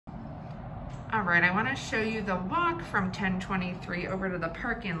All right, I want to show you the walk from 1023 over to the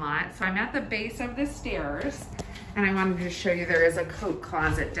parking lot. So I'm at the base of the stairs, and I wanted to show you there is a coat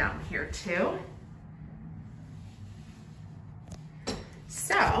closet down here too.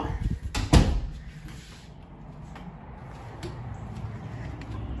 So,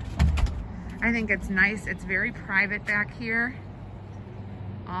 I think it's nice. It's very private back here,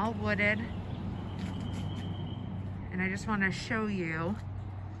 all wooded. And I just want to show you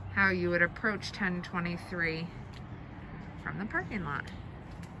how you would approach 1023 from the parking lot.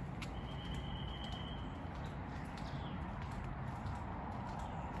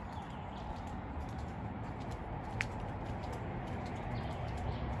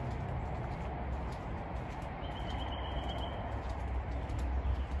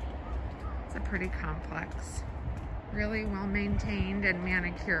 It's a pretty complex, really well maintained and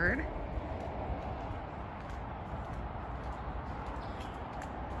manicured.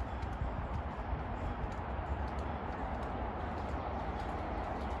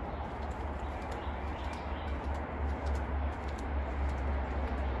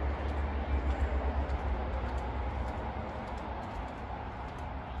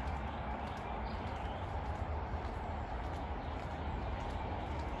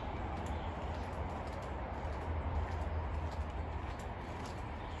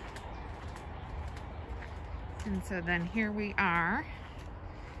 And so then here we are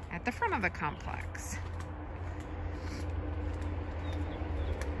at the front of the complex.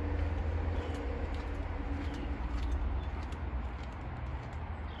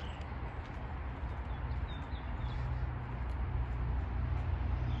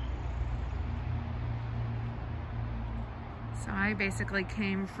 So I basically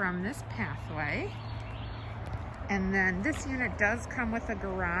came from this pathway, and then this unit does come with a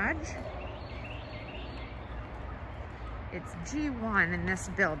garage. It's G1 in this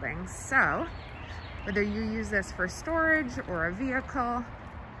building, so whether you use this for storage or a vehicle,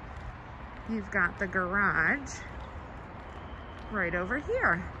 you've got the garage right over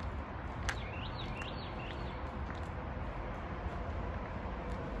here.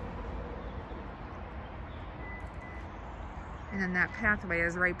 And then that pathway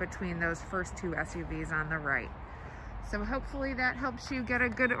is right between those first two SUVs on the right. So hopefully that helps you get a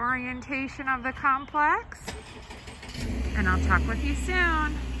good orientation of the complex. And I'll talk with you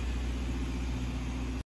soon.